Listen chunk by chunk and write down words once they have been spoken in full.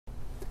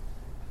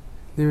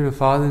In the name of the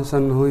Father, and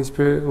Son, and Holy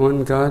Spirit,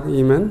 one God,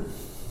 Amen.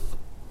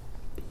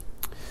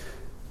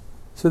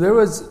 So there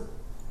was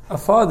a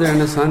father and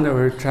a son that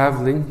were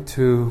traveling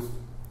to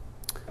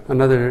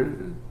another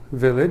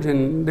village,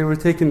 and they were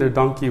taking their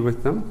donkey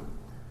with them.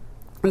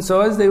 And so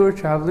as they were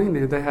traveling,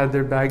 they had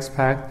their bags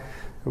packed,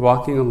 they're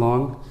walking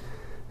along,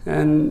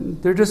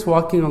 and they're just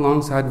walking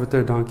alongside with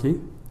their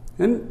donkey.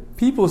 And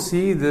people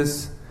see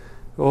this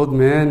old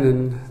man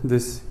and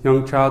this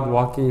young child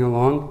walking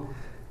along,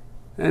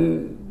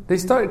 and they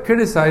start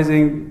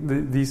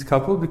criticizing these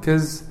couple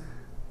because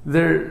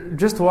they're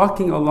just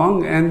walking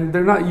along and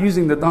they're not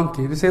using the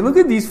donkey. They say, look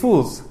at these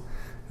fools.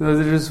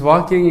 They're just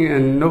walking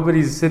and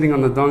nobody's sitting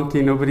on the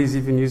donkey, nobody's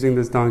even using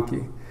this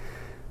donkey.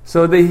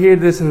 So they hear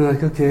this and they're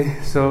like,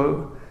 okay,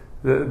 so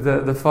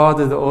the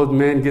father, the old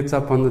man, gets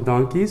up on the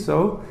donkey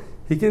so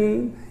he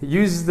can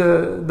use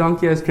the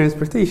donkey as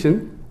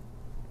transportation.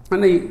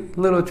 And the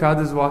little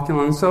child is walking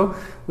along. So a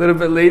little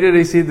bit later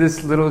they see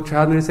this little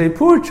child and they say,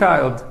 poor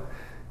child.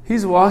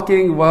 He's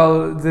walking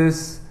while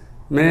this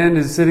man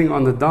is sitting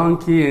on the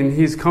donkey and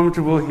he's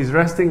comfortable, he's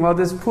resting, while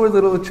this poor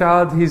little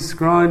child, he's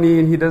scrawny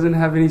and he doesn't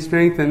have any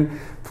strength, and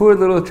poor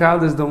little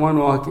child is the one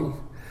walking.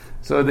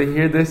 So they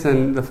hear this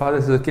and the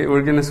father says, okay,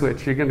 we're going to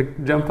switch. You're going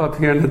to jump up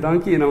here on the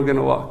donkey and I'm going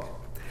to walk.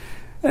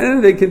 And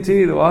then they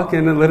continue to walk,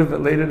 and a little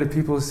bit later the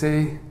people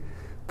say,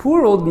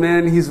 poor old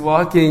man, he's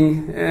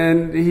walking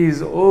and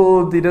he's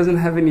old, he doesn't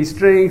have any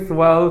strength,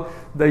 while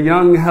the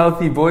young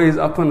healthy boy is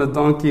up on the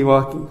donkey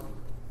walking.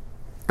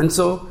 And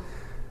so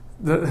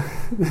the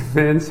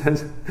man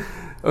says,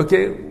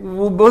 okay,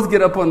 we'll both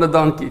get up on the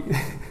donkey.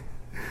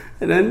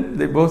 And then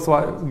they both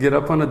get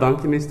up on the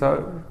donkey and they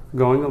start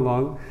going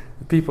along.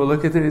 The people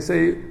look at him and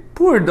say,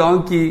 poor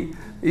donkey,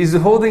 he's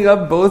holding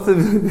up both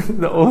of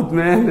the old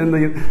man and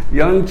the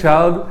young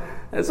child.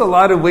 That's a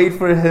lot of weight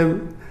for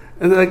him.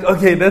 And they're like,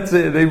 okay, that's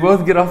it. They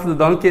both get off the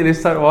donkey and they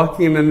start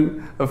walking. And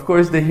then, of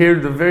course, they hear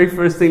the very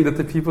first thing that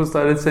the people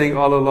started saying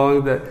all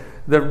along, that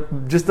they're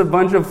just a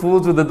bunch of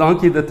fools with a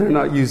donkey that they're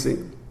not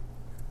using.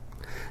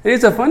 And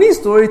it's a funny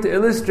story to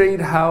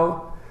illustrate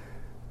how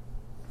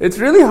it's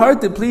really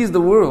hard to please the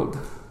world,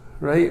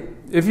 right?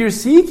 If you're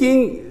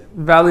seeking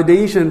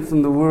validation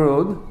from the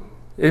world,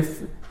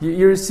 if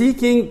you're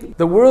seeking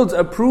the world's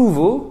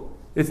approval,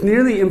 it's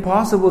nearly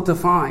impossible to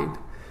find.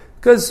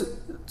 Because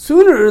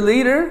sooner or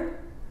later,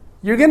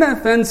 you're going to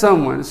offend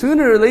someone.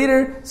 Sooner or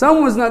later,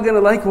 someone's not going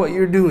to like what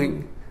you're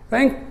doing.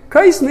 Right?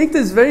 Christ makes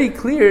this very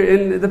clear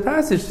in the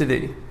passage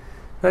today.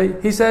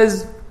 Right? He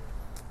says,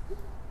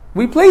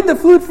 we played the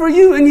flute for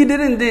you and you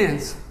didn't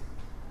dance.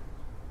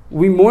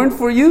 We mourned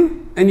for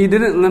you and you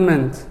didn't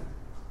lament.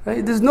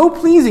 Right? There's no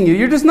pleasing you.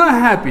 You're just not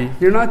happy.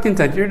 You're not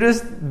content. You're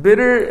just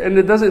bitter, and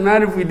it doesn't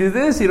matter if we do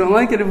this, you don't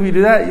like it. If we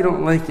do that, you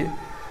don't like it.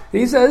 And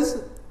he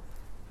says,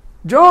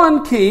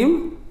 John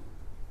came,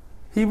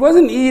 he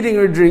wasn't eating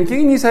or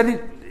drinking, he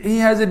said he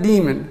has a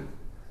demon.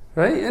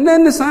 Right? And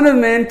then the Son of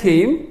Man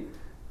came,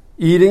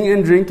 eating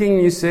and drinking,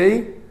 you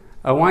say,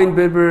 a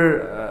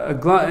wine-bibber, a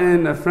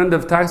glutton, a friend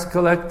of tax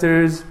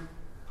collectors.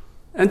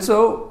 And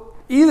so,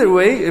 either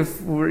way,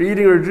 if we're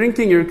eating or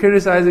drinking, you're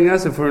criticizing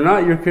us. If we're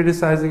not, you're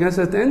criticizing us.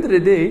 At the end of the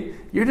day,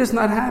 you're just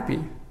not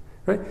happy.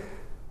 Right?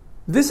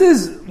 This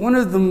is one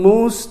of the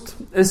most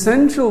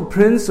essential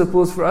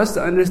principles for us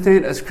to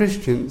understand as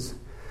Christians.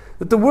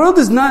 That the world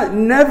is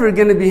never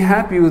going to be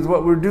happy with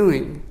what we're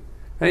doing.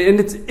 Right? And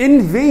it's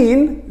in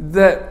vain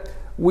that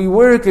we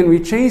work and we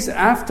chase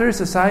after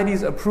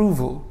society's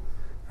approval.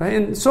 Right?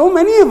 And so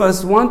many of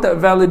us want that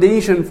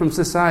validation from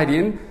society.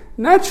 And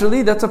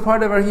naturally, that's a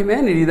part of our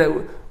humanity, that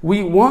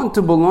we want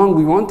to belong,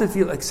 we want to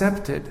feel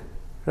accepted.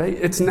 Right?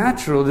 It's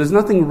natural. There's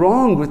nothing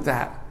wrong with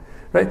that.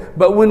 Right?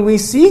 But when we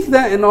seek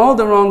that in all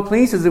the wrong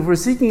places, if we're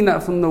seeking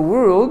that from the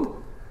world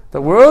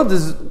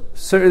is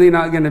certainly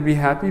not going to be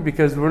happy,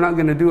 because we're not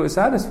going to do what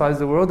satisfies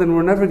the world, and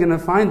we're never going to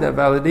find that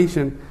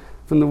validation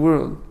from the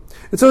world.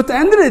 And so at the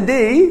end of the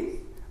day,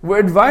 we're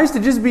advised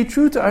to just be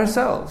true to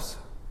ourselves.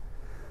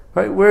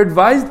 Right? We're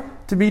advised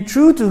to be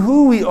true to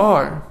who we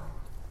are.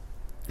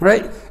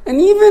 Right? And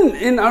even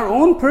in our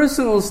own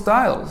personal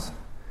styles.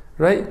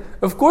 Right?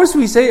 Of course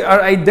we say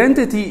our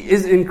identity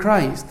is in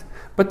Christ.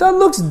 But that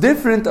looks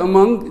different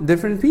among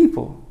different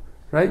people.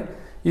 Right?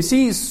 You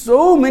see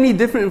so many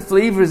different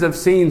flavors of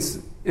saints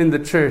in the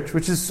church,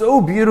 which is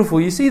so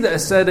beautiful. You see the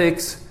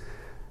ascetics,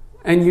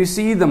 and you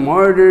see the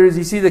martyrs,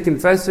 you see the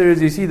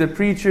confessors, you see the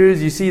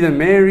preachers, you see the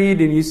married,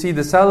 and you see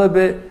the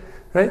celibate,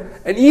 right?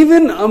 And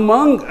even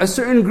among a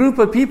certain group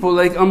of people,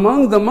 like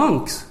among the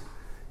monks,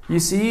 you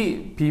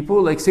see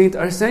people like Saint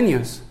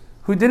Arsenius,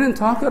 who didn't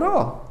talk at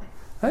all,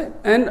 right?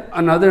 And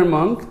another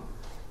monk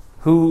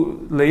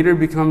who later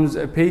becomes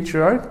a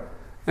patriarch,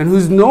 and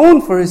who's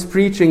known for his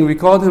preaching. We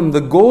called him the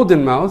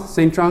golden mouth,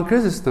 St. John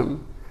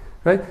Chrysostom,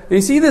 right? And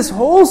you see this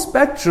whole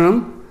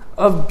spectrum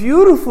of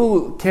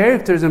beautiful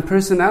characters and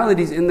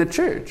personalities in the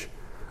church,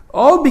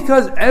 all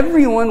because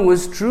everyone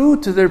was true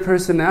to their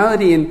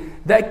personality, and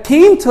that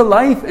came to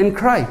life in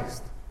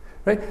Christ.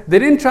 Right? They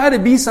didn't try to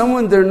be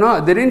someone they're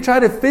not. They didn't try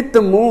to fit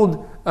the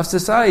mold of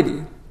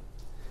society.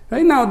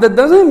 Right? Now, that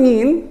doesn't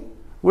mean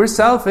we're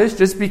selfish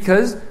just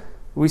because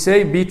we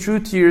say be true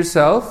to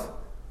yourself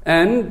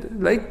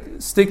and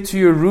stick to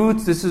your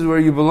roots. This is where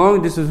you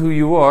belong. This is who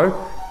you are.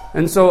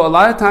 And so a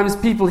lot of times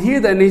people hear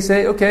that and they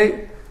say,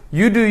 okay,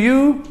 you do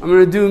you, I'm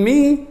going to do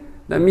me.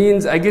 That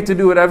means I get to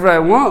do whatever I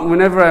want,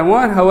 whenever I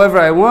want, however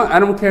I want. I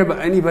don't care about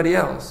anybody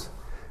else.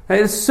 And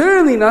it's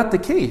certainly not the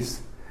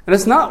case. And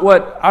it's not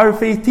what our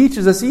faith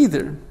teaches us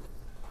either.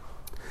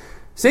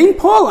 St.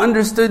 Paul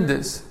understood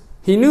this.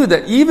 He knew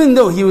that even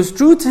though he was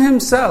true to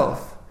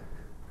himself,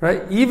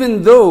 right?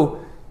 Even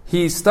though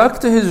he stuck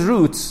to his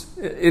roots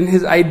in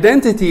his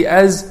identity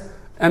as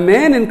a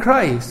man in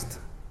Christ,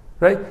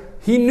 right?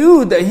 He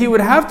knew that he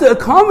would have to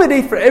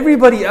accommodate for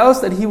everybody else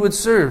that he would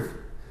serve.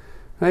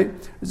 Right?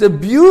 There's a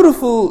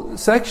beautiful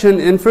section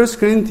in 1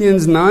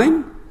 Corinthians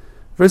 9,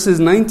 verses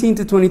 19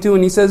 to 22,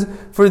 and he says,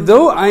 "For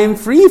though I am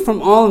free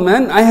from all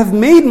men, I have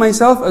made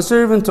myself a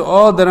servant to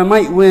all that I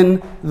might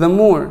win the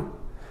more.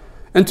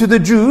 And to the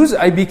Jews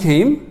I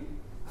became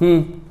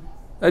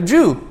a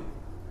Jew,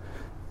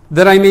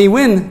 that I may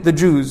win the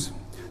Jews.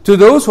 To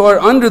those who are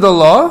under the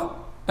law,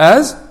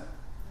 as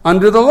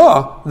under the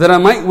law, that I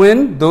might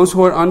win those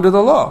who are under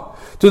the law.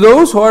 To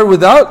those who are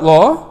without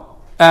law,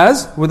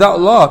 as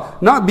without law,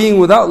 not being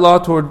without law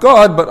toward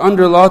God, but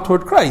under law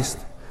toward Christ,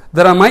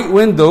 that I might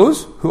win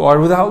those who are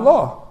without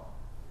law."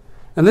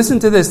 And listen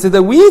to this. "To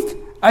the weak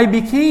I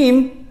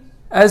became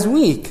as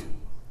weak,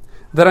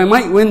 that I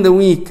might win the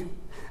weak.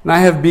 And I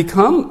have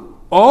become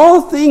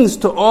all things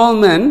to all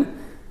men,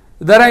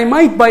 that I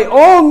might by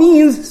all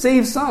means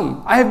save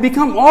some." I have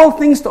become all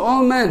things to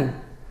all men.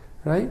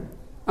 Right?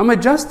 I'm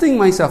adjusting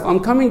myself. I'm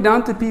coming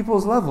down to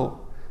people's level.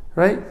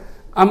 Right?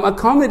 I'm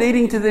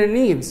accommodating to their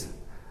needs.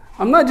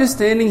 I'm not just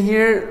standing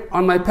here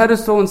on my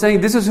pedestal and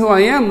saying, this is who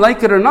I am,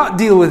 like it or not,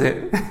 deal with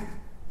it.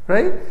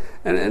 Right?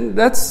 And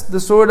that's the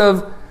sort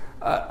of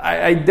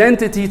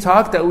identity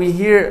talk that we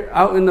hear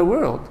out in the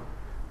world.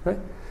 Right?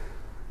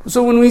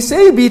 So when we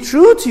say be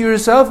true to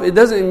yourself, it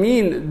doesn't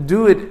mean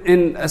do it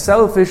in a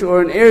selfish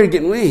or an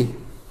arrogant way.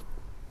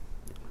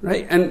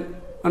 Right? And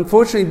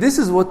unfortunately, this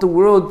is what the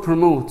world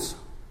promotes.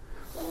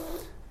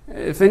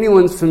 If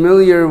anyone's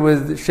familiar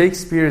with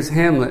Shakespeare's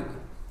Hamlet,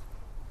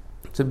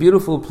 it's a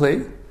beautiful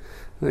play.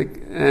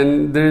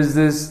 And there's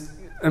this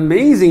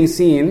amazing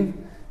scene.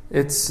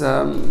 It's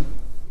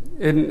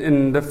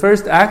in the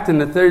first act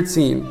and the third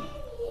scene.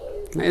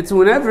 It's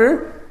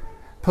whenever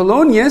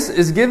Polonius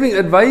is giving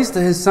advice to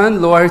his son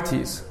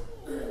Laertes.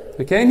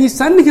 Okay, and he's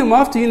sending him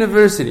off to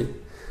university.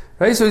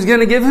 Right? So he's going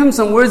to give him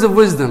some words of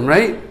wisdom,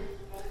 right?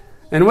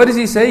 And what does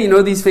he say? You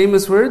know these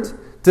famous words?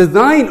 "To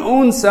thine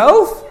own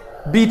self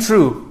be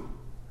true."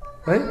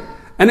 Right?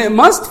 "And it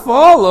must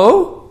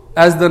follow,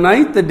 as the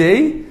night the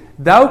day,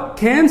 thou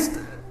canst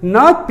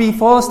not be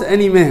false to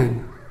any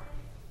man."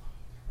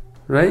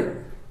 Right?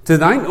 "To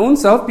thine own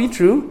self be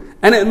true,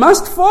 and it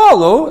must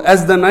follow,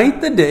 as the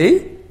night the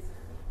day,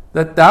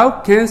 that thou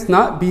canst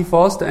not be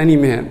false to any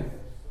man."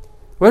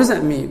 What does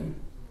that mean?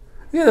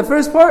 Yeah, the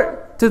first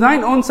part, to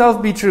thine own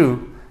self be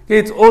true. Okay,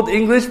 it's old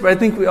English, but I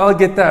think we all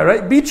get that,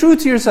 right? Be true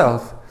to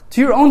yourself.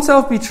 To your own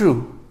self be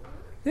true.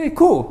 Okay,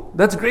 cool.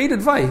 That's great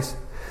advice.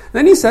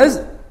 Then he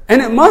says,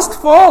 and it must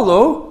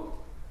follow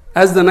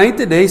as the night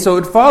the day, so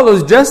it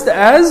follows just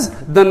as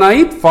the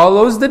night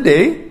follows the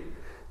day,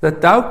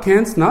 that thou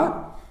canst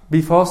not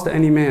be false to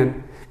any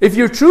man. If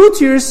you're true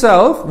to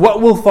yourself,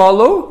 what will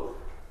follow?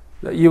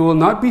 That you will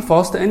not be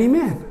false to any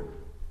man.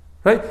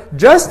 Right?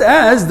 Just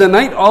as the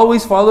night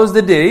always follows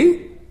the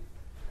day,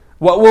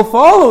 what will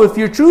follow if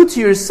you're true to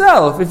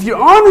yourself, if you're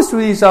honest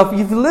with yourself,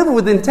 if you live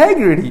with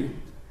integrity,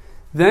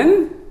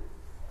 then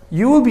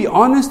you will be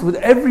honest with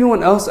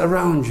everyone else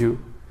around you.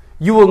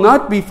 You will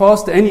not be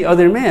false to any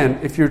other man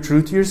if you're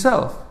true to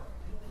yourself.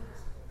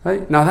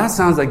 Right? Now that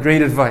sounds like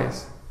great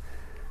advice.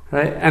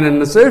 Right? And on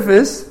the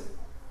surface,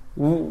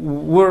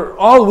 we're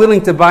all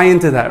willing to buy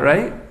into that,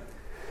 right?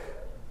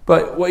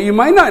 But what you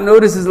might not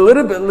notice is a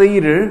little bit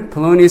later,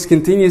 Polonius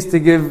continues to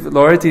give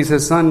Laertes,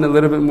 his son, a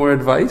little bit more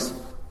advice.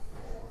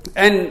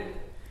 And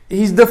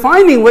he's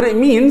defining what it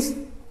means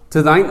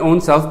to thine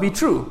own self be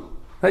true.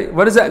 Right?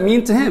 What does that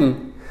mean to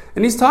him?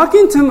 And he's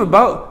talking to him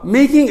about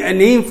making a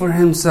name for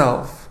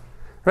himself.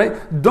 Right?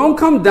 Don't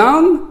come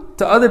down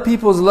to other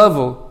people's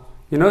level.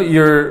 You know,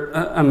 you're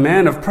a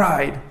man of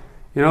pride.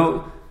 You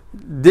know,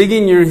 dig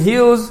in your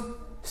heels,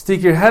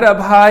 stick your head up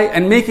high,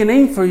 and make a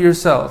name for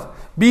yourself.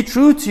 Be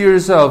true to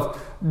yourself.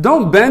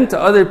 Don't bend to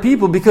other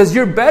people because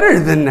you're better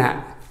than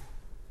that.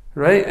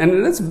 Right?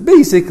 And that's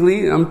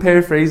basically, I'm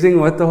paraphrasing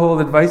what the whole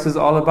advice is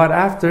all about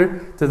after,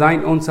 to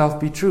thine own self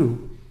be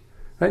true.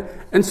 Right?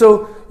 And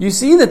so you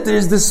see that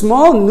there's this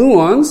small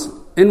nuance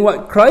in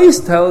what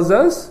Christ tells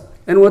us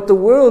and what the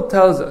world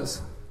tells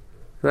us.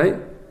 Right?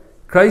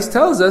 Christ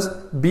tells us,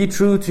 be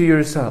true to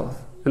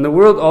yourself. And the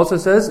world also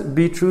says,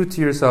 be true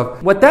to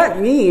yourself. What that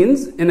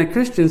means in a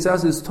Christian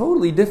sense is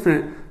totally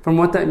different from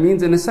what that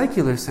means in a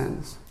secular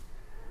sense.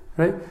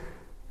 Right?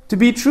 To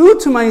be true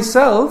to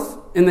myself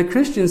in the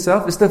Christian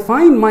self is to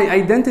find my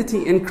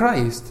identity in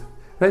Christ.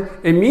 Right?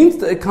 It means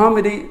to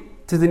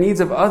accommodate to the needs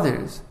of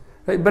others.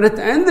 Right? But at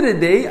the end of the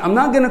day, I'm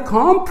not going to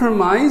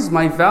compromise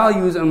my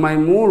values and my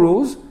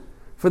morals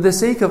for the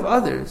sake of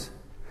others.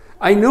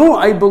 I know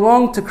I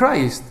belong to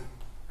Christ.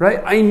 Right?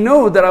 I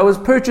know that I was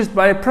purchased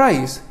by a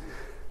price.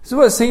 This is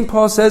what St.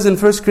 Paul says in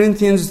 1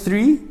 Corinthians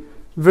 3,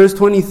 verse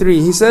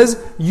 23. He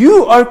says,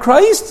 you are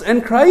Christ's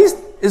and Christ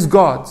is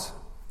God's.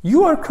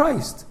 You are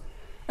Christ.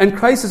 And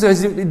Christ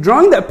is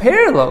drawing that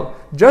parallel.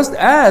 Just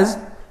as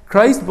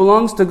Christ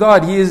belongs to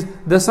God, He is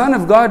the Son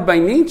of God by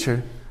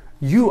nature,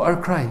 you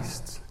are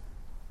Christ's.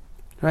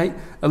 Right?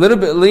 A little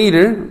bit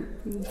later,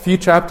 a few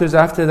chapters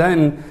after that,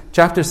 in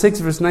chapter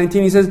 6, verse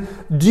 19, he says,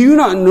 do you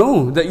not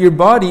know that your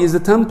body is the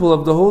temple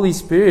of the Holy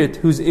Spirit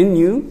who's in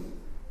you,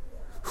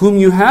 whom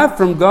you have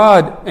from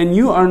God, and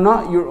you are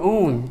not your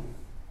own?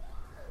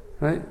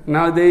 Right?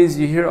 Nowadays,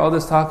 you hear all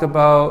this talk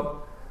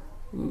about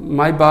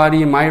my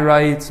body, my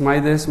rights, my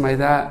this, my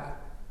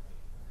that.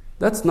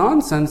 That's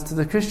nonsense to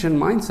the Christian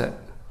mindset.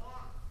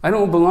 I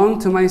don't belong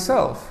to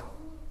myself.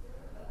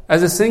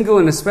 As a single,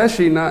 and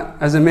especially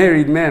not as a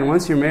married man,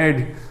 once you're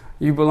married,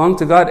 you belong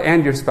to God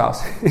and your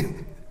spouse.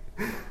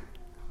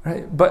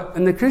 Right? But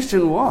in the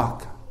Christian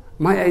walk,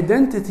 my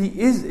identity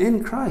is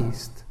in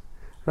Christ.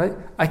 Right?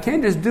 I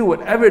can't just do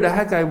whatever the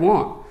heck I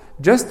want.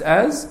 Just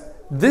as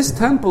this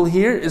temple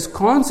here is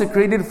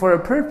consecrated for a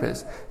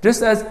purpose.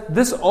 Just as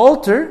this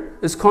altar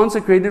is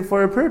consecrated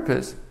for a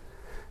purpose.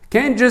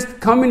 Can't just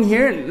come in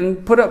here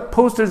and put up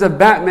posters of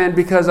Batman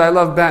because I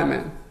love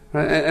Batman.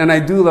 Right? And I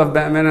do love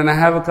Batman, and I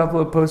have a couple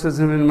of posters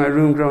of him in my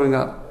room growing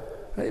up.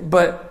 Right?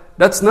 But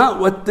that's not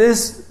what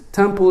this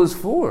temple is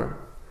for.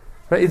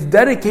 Right? It's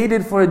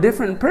dedicated for a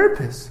different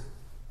purpose.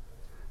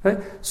 Right?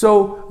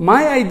 So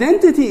my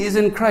identity is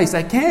in Christ.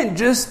 I can't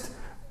just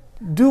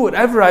do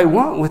whatever I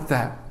want with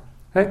that.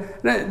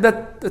 Right?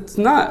 That's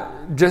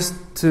not just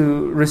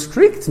to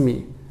restrict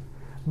me,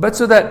 but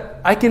so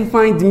that I can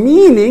find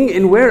meaning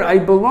in where I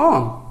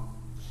belong.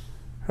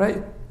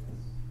 Right?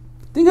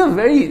 Think of a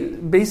very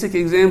basic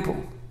example.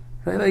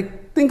 Right?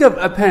 Like, think of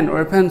a pen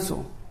or a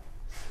pencil.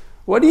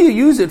 What do you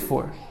use it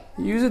for?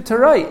 You use it to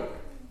write.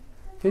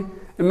 Okay?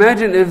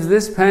 Imagine if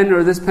this pen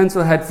or this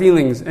pencil had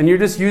feelings and you're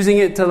just using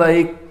it to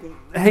like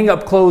hang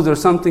up clothes or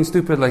something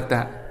stupid like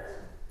that.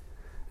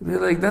 You'd be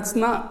like, that's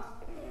not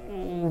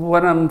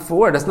what I'm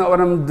for. That's not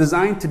what I'm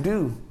designed to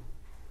do.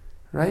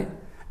 Right?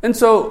 And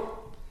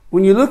so,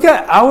 when you look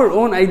at our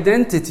own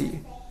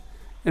identity,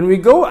 and we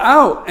go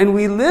out and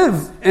we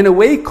live in a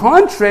way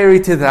contrary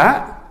to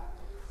that,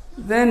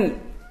 then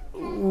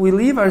we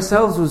leave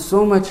ourselves with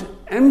so much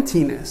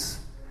emptiness.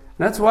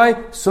 That's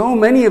why so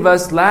many of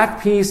us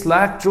lack peace,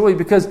 lack joy,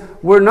 because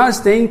we're not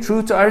staying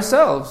true to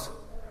ourselves.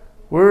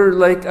 We're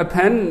like a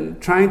pen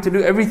trying to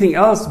do everything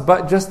else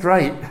but just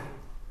right.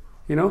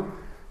 You know?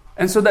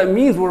 And so that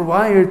means we're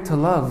wired to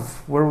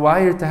love. We're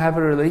wired to have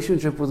a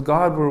relationship with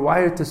God. We're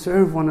wired to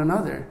serve one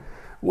another.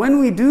 When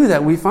we do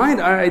that, we find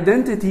our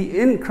identity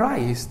in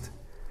Christ.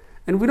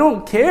 And we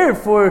don't care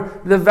for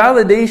the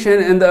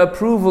validation and the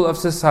approval of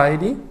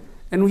society.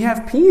 And we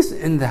have peace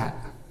in that.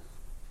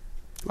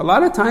 A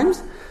lot of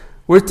times,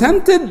 we're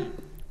tempted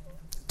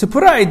to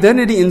put our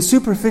identity in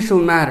superficial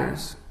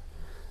matters.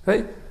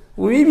 Right?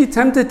 We may be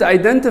tempted to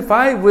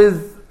identify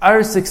with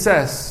our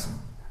success.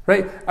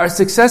 Right? Our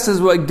success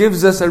is what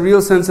gives us a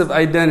real sense of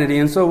identity.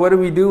 And so what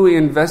do? We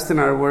invest in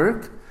our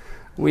work.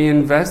 We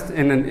invest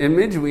in an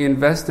image. We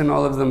invest in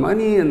all of the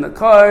money and the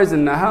cars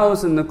and the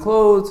house and the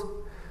clothes.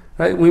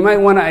 Right? We might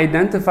want to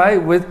identify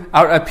with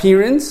our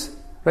appearance.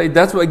 Right?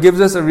 That's what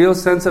gives us a real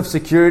sense of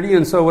security.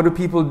 And so what do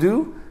people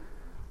do?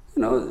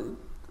 You know,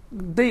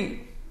 they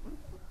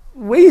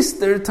waste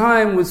their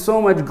time with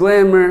so much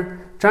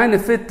glamour, trying to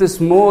fit this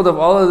mold of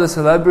all of the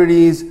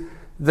celebrities,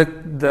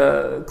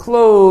 the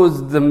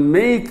clothes, the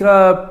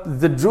makeup,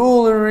 the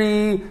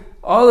jewelry,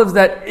 all of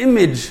that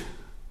image.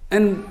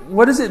 And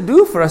what does it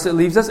do for us? It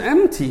leaves us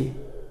empty.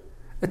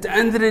 At the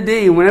end of the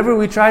day, whenever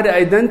we try to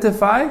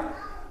identify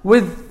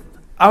with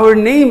our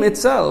name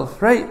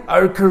itself, right?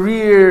 Our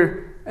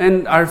career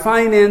and our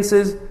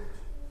finances,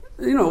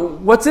 you know,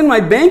 what's in my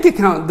bank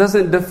account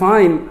doesn't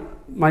define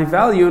my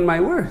value and my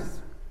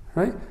worth,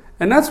 right?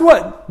 And that's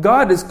what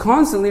God is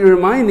constantly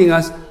reminding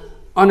us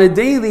on a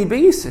daily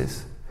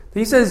basis.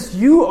 He says,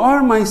 you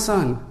are my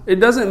son.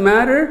 It doesn't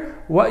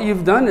matter what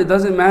you've done. It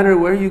doesn't matter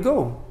where you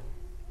go.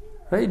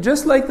 Right?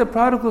 Just like the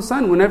prodigal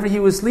son, whenever he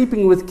was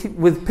sleeping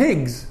with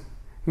pigs,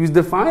 he was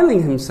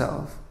defiling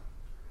himself.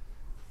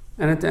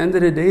 And at the end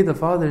of the day, the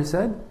father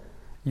said,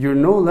 you're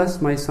no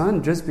less my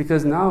son just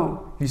because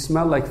now you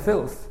smell like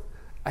filth.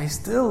 I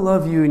still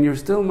love you and you're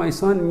still my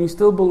son and you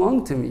still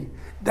belong to me.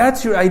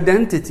 That's your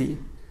identity.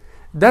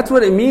 That's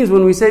what it means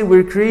when we say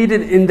we're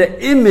created in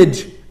the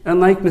image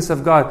and likeness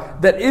of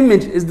God. That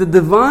image is the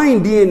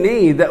divine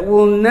DNA that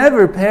will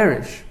never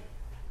perish.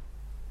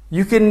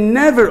 You can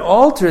never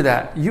alter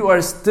that. You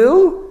are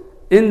still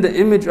in the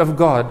image of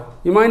God.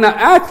 You might not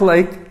act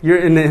like you're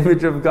in the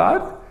image of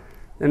God,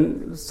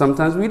 and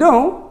sometimes we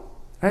don't,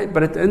 right?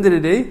 But at the end of the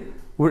day,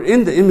 we're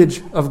in the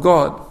image of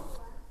God.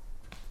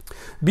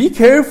 Be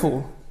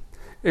careful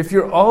if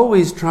you're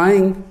always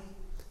trying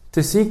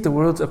to seek the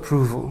world's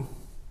approval.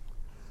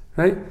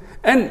 right?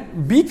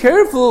 And be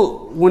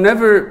careful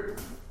whenever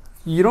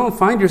you don't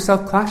find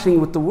yourself clashing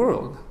with the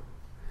world,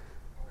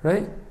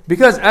 right?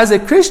 Because as a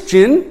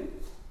Christian,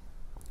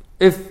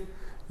 if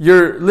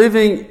you're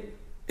living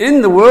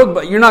in the world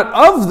but you're not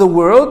of the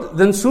world,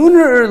 then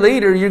sooner or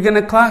later you're going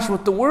to clash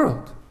with the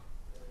world,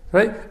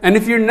 right? And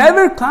if you're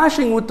never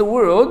clashing with the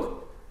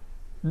world,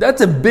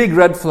 that's a big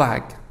red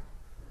flag.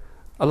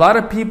 A lot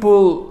of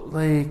people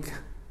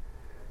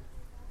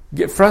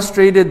get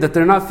frustrated that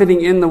they're not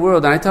fitting in the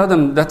world. And I tell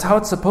them, that's how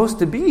it's supposed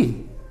to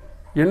be.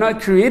 You're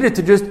not created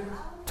to just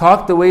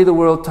talk the way the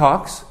world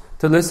talks,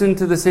 to listen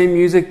to the same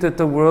music that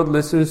the world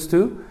listens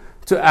to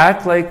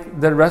act like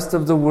the rest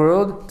of the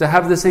world, to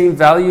have the same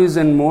values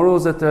and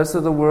morals that the rest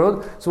of the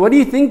world. So what do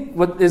you think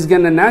what is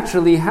going to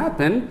naturally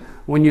happen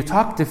when you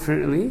talk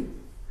differently?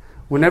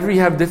 Whenever you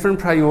have different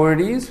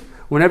priorities,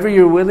 whenever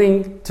you're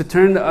willing to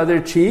turn the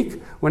other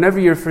cheek, whenever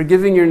you're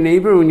forgiving your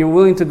neighbor, when you're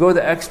willing to go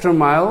the extra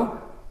mile,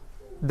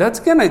 that's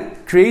going to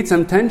create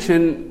some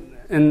tension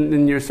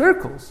in your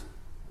circles,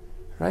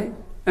 right?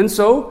 And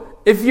so,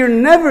 if you're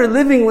never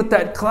living with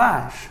that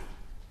clash,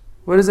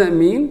 what does that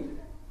mean?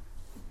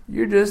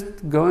 You're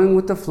just going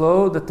with the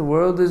flow that the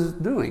world is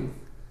doing.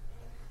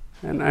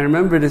 And I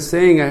remember this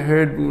saying I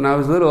heard when I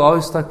was little,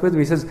 always stuck with me.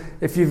 He says,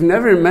 if you've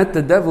never met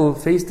the devil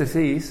face to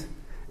face,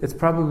 it's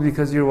probably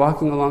because you're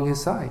walking along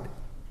his side.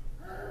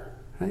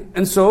 Right?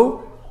 And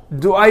so,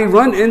 do I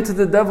run into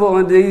the devil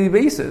on a daily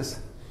basis?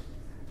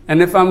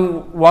 And if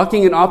I'm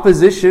walking in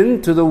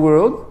opposition to the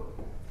world,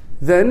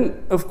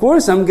 then of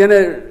course I'm going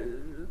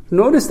to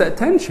notice that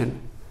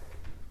tension.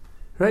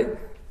 Right?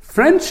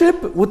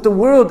 Friendship with the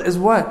world is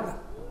what?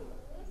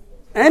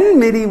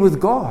 Enmity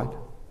with God.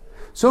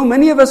 So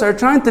many of us are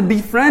trying to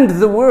befriend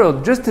the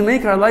world just to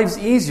make our lives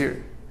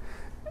easier.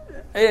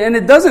 And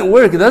it doesn't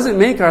work. It doesn't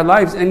make our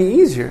lives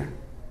any easier.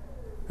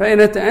 Right?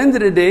 And at the end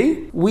of the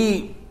day,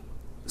 we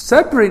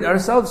separate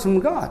ourselves from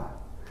God.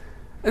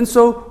 And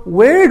so,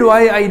 where do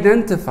I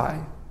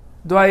identify?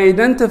 Do I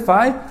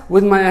identify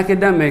with my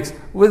academics,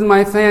 with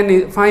my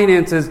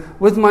finances,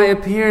 with my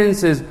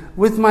appearances,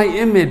 with my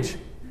image?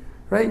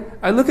 Right?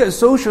 I look at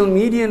social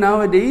media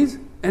nowadays,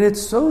 and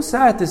it's so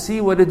sad to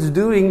see what it's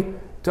doing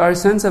to our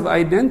sense of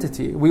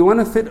identity. We want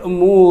to fit a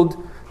mold.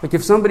 Like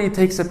if somebody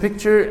takes a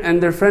picture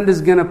and their friend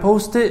is going to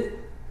post it,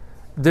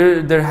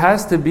 there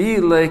has to be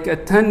like a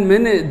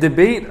 10-minute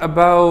debate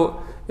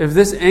about if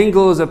this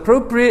angle is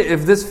appropriate,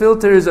 if this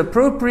filter is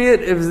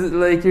appropriate, if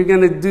like you're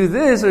going to do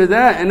this or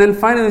that, and then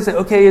finally say,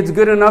 okay, it's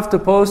good enough to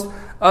post.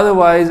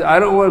 Otherwise, I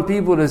don't want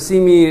people to see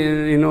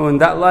me, in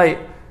that light.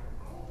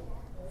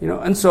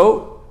 And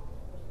so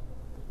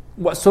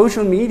what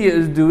social media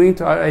is doing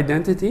to our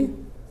identity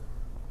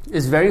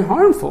is very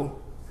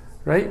harmful,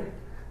 right?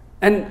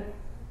 And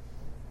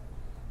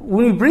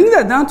when we bring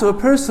that down to a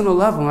personal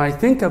level, I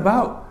think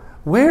about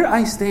where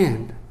I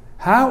stand,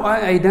 how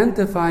I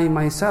identify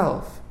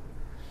myself,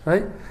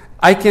 right?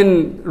 I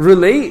can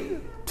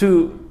relate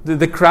to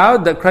the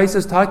crowd that Christ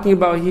is talking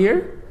about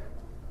here,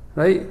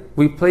 right?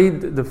 We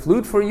played the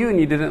flute for you and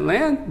you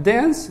didn't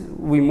dance.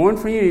 We mourned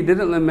for you and you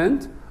didn't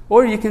lament.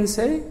 Or you can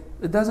say,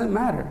 it doesn't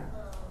matter.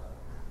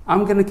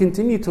 I'm going to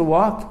continue to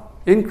walk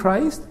in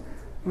Christ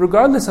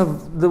regardless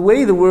of the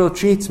way the world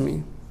treats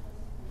me.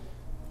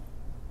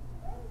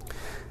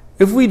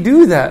 If we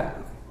do that,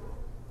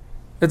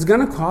 it's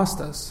going to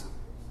cost us.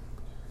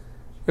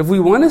 If we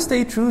want to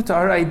stay true to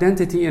our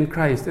identity in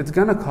Christ, it's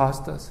going to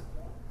cost us.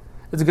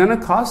 It's going to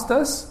cost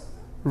us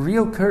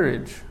real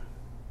courage.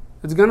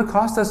 It's going to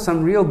cost us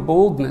some real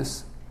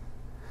boldness.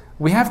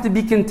 We have to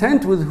be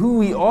content with who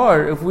we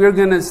are if we're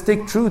going to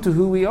stick true to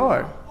who we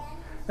are.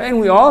 And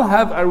we all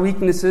have our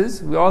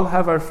weaknesses, we all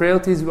have our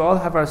frailties, we all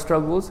have our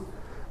struggles.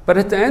 But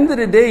at the end of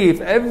the day, if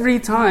every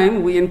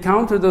time we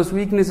encounter those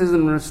weaknesses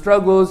and our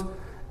struggles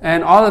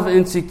and all of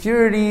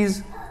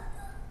insecurities,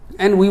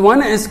 and we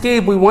want to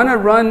escape, we want to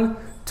run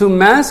to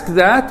mask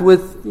that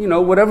with,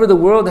 whatever the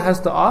world has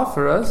to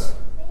offer us,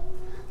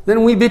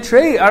 then we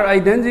betray our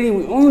identity,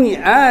 we only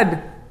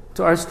add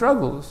to our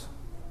struggles.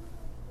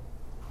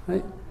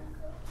 Right?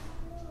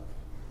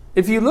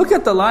 If you look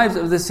at the lives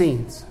of the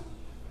saints,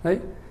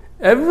 right?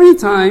 Every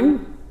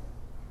time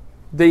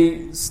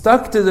they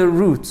stuck to their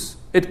roots,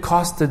 it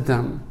costed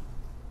them.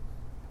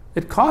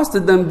 It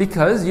costed them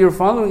because you're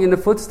following in the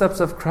footsteps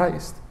of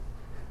Christ.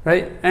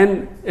 Right?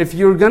 And if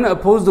you're going to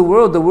oppose the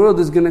world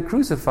is going to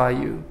crucify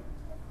you.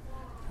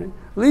 Right?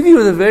 I'll leave you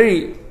with a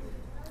very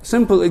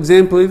simple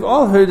example. We've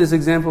all heard this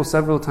example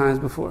several times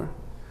before.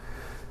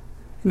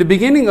 In the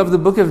beginning of the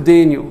book of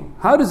Daniel,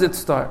 how does it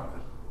start?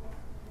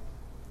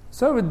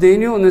 Start with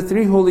Daniel and the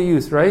three holy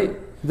youths, right?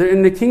 They're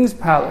in the king's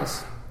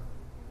palace.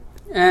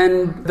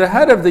 And the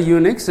head of the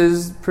eunuchs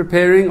is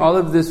preparing all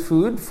of this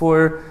food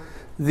for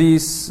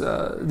these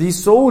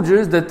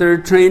soldiers that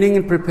they're training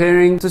and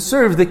preparing to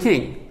serve the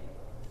king.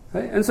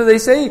 Right? And so they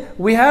say,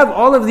 we have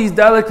all of these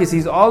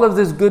delicacies, all of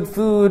this good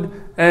food,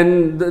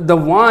 and the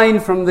wine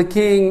from the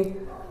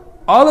king,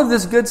 all of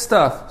this good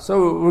stuff.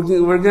 So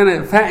we're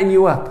going to fatten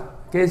you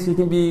up, okay, so you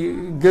can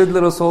be good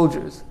little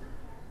soldiers.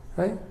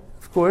 Right?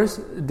 Of course,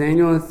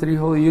 Daniel and the three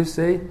holy youths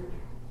say,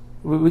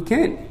 We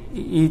can't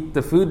eat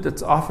the food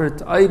that's offered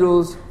to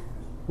idols.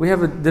 We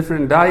have a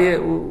different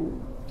diet.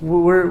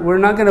 We're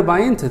not going to buy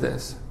into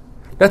this.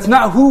 That's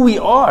not who we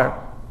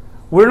are.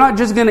 We're not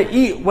just going to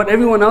eat what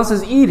everyone else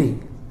is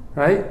eating,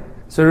 right?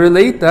 So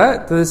relate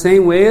that to the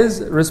same way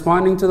as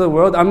responding to the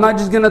world. I'm not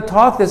just going to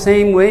talk the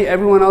same way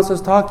everyone else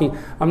is talking.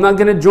 I'm not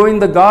going to join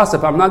the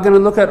gossip. I'm not going to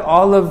look at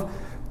all of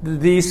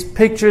these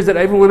pictures that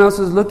everyone else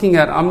is looking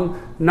at. I'm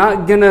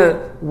not going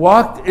to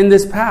walk in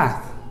this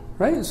path,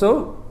 right?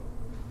 So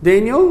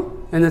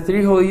Daniel and the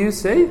three holy youths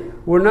say,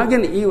 we're not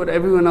going to eat what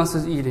everyone else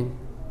is eating.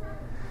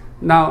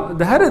 Now,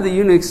 the head of the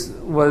eunuchs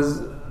was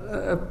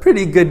a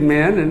pretty good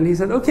man, and he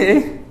said,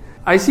 okay,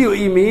 I see what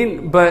you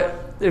mean,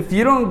 but if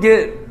you don't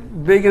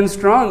get big and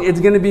strong, it's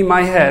going to be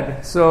my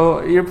head.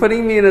 So you're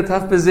putting me in a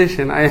tough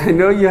position. I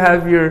know you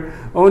have your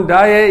own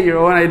diet, your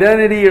own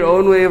identity, your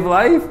own way of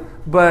life,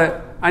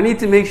 but I need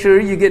to make sure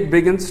you get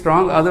big and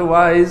strong,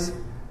 otherwise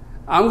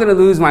I'm going to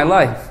lose my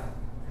life.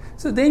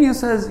 So Daniel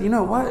says, you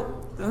know what?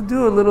 I'll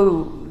do a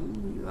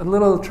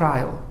little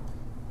trial.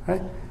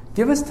 Right?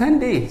 Give us 10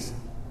 days.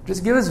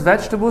 Just give us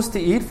vegetables to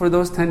eat for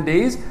those 10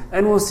 days,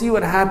 and we'll see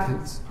what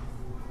happens.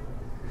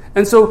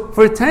 And so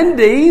for 10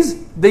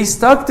 days, they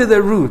stuck to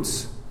their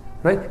roots.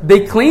 Right?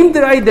 They claimed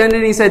their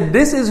identity, said,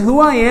 this is who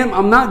I am,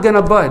 I'm not going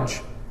to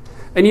budge.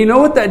 And you know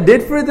what that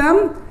did for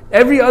them?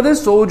 Every other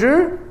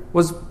soldier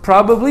was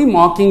probably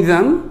mocking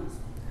them.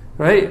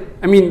 Right?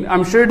 I mean,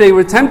 I'm sure they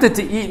were tempted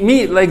to eat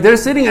meat. Like, they're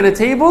sitting at a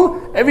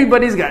table,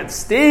 everybody's got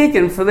steak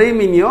and filet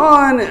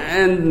mignon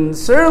and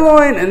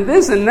sirloin and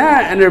this and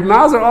that, and their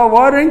mouths are all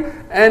watering,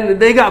 and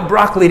they got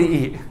broccoli to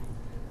eat.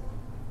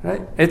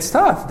 Right? It's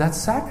tough. That's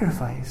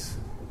sacrifice.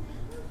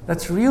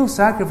 That's real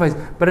sacrifice.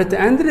 But at the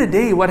end of the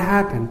day, what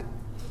happened?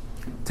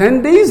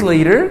 10 days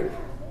later,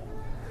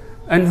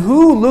 and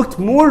who looked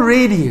more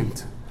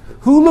radiant?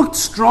 Who looked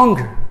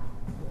stronger?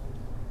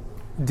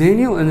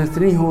 Daniel and the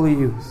three holy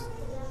youths.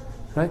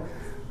 Right?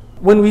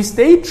 When we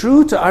stay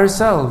true to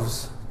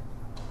ourselves,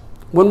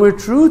 when we're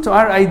true to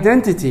our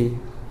identity,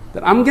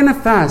 that I'm going to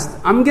fast,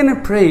 I'm going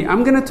to pray,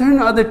 I'm going to turn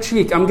the other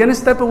cheek, I'm going to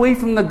step away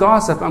from the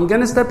gossip, I'm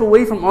going to step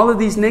away from all of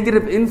these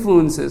negative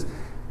influences,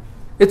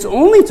 it's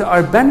only to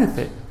our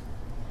benefit.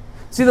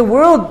 See, the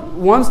world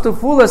wants to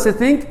fool us to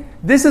think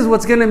this is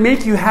what's going to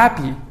make you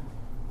happy.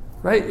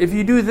 Right? If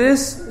you do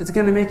this, it's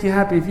going to make you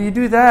happy. If you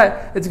do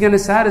that, it's going to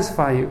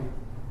satisfy you.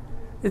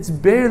 It's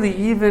barely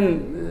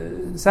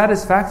even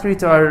satisfactory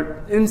to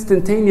our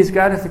instantaneous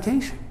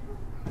gratification.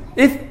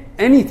 If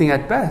anything,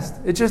 at best,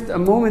 it's just a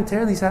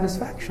momentary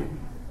satisfaction.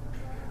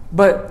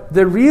 But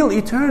the real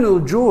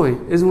eternal joy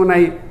is when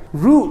I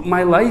root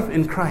my life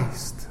in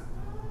Christ.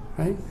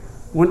 Right?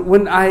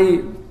 When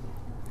I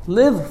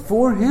live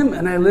for Him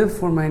and I live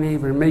for my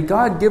neighbor. May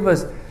God give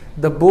us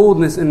the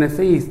boldness and the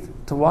faith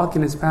to walk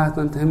in His path.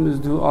 Unto Him is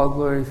due all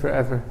glory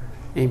forever.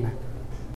 Amen.